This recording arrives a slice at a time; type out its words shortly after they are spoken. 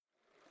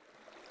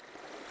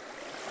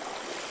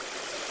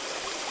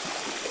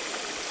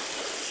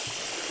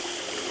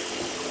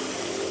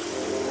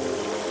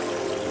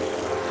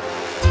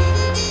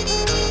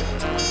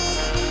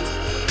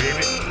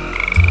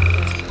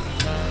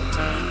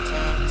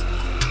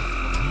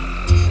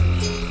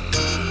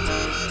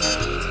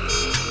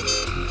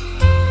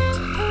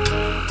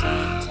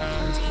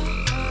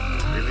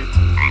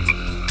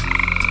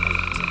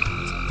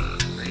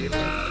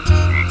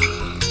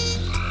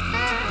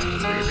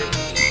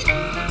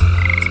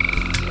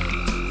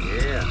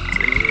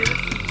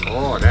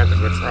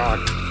good frog.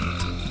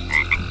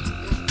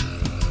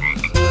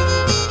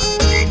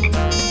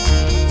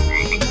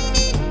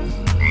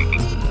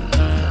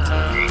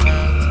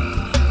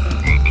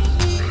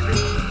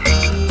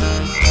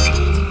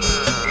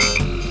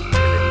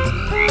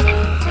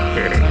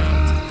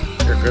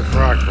 You're a good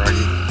frog,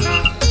 Froggy.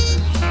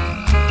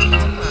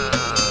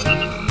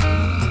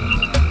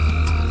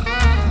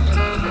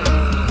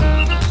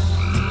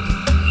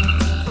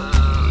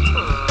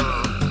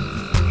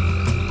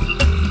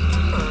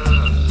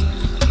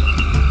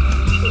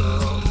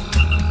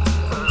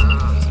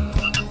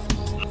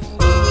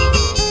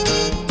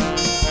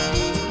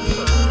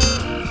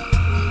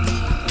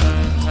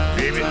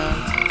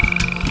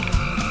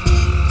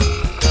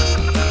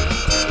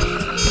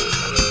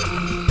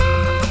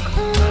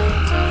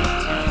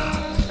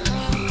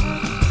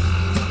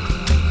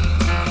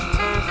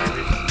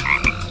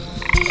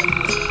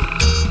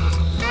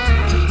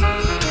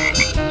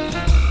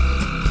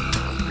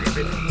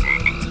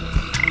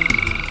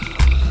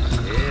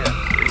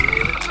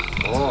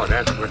 Oh,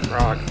 that's a good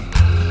frog.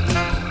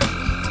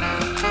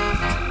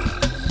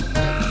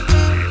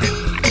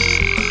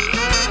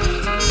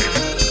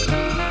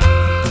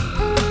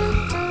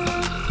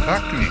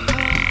 Talk to me.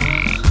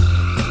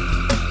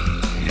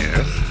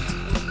 Yes.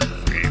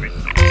 Breathe it.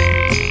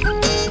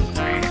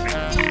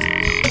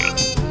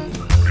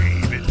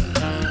 Breathe it. Breathe it.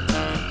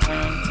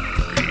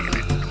 Breathe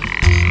it.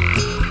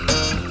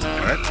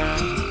 What?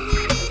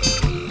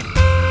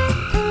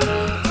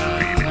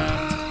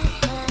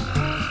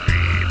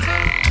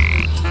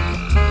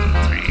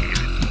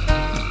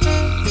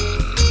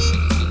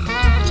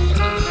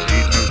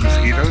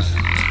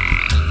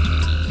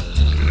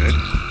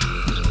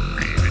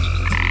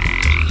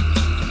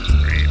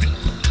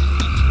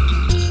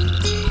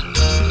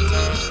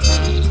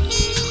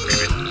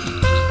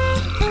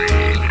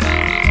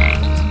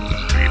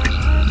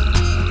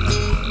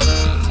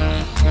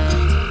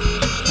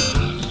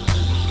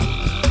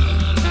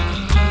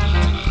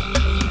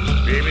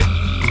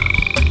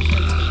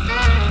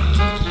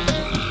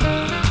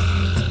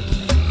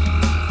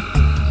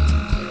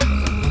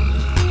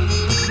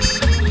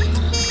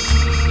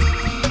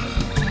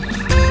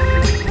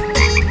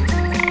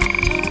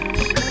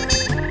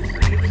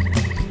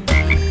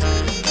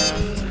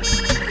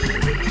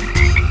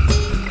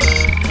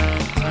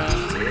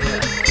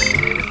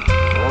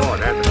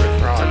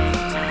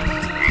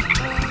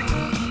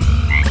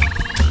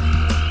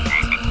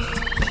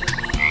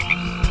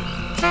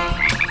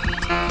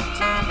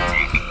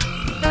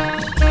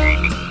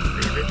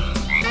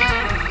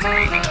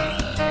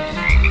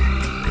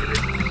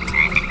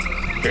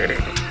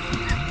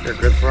 You're a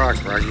good frog,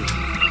 Froggy.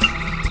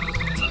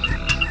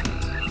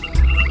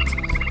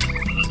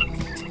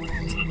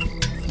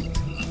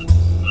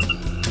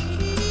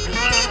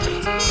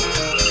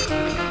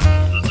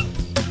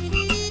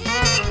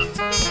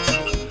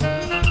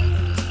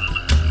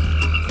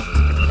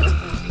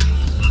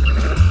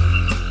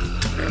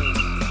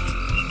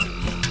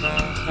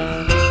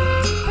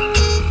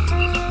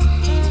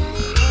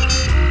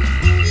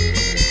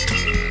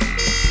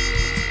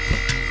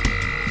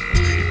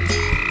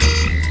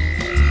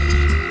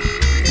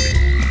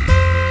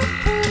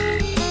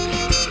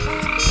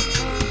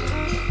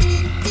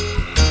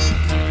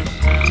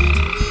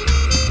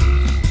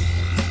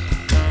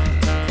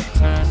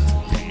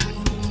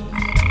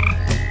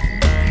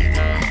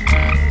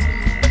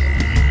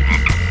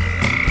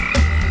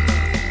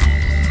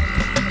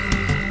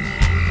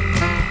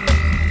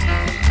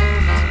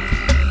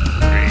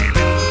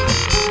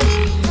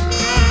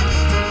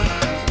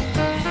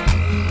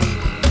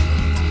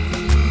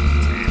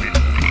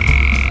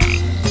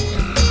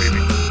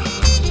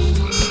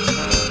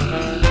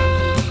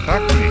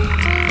 Talk to me.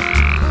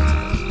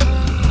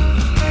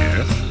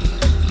 Yes.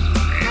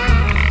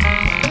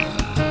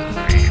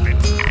 Breathe it.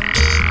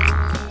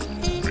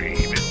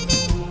 Breathe it.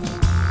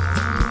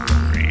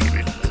 Breathe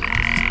it.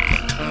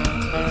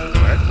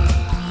 What?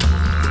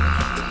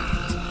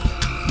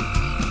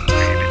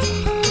 Breathe it.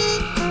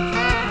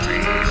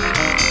 Breathe it.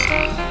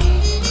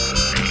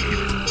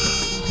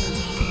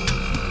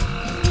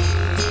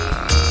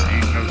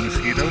 Eating those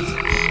mosquitoes?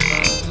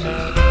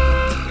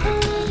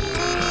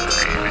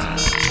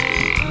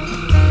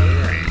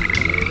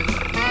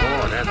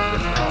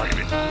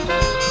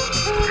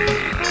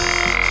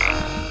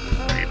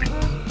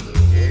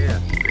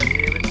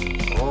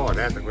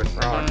 That's a good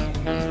frog.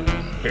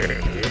 Yeah,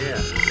 you're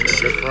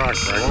a good frog,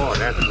 Froggy. Oh,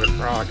 that's a good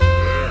frog. Yeah.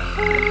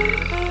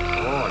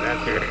 Oh,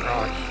 that's a good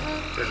frog.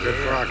 You're a good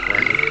frog,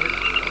 Froggy.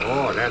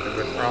 Oh, that's a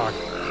good frog.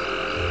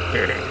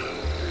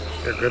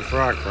 You're a good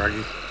frog,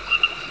 Froggy.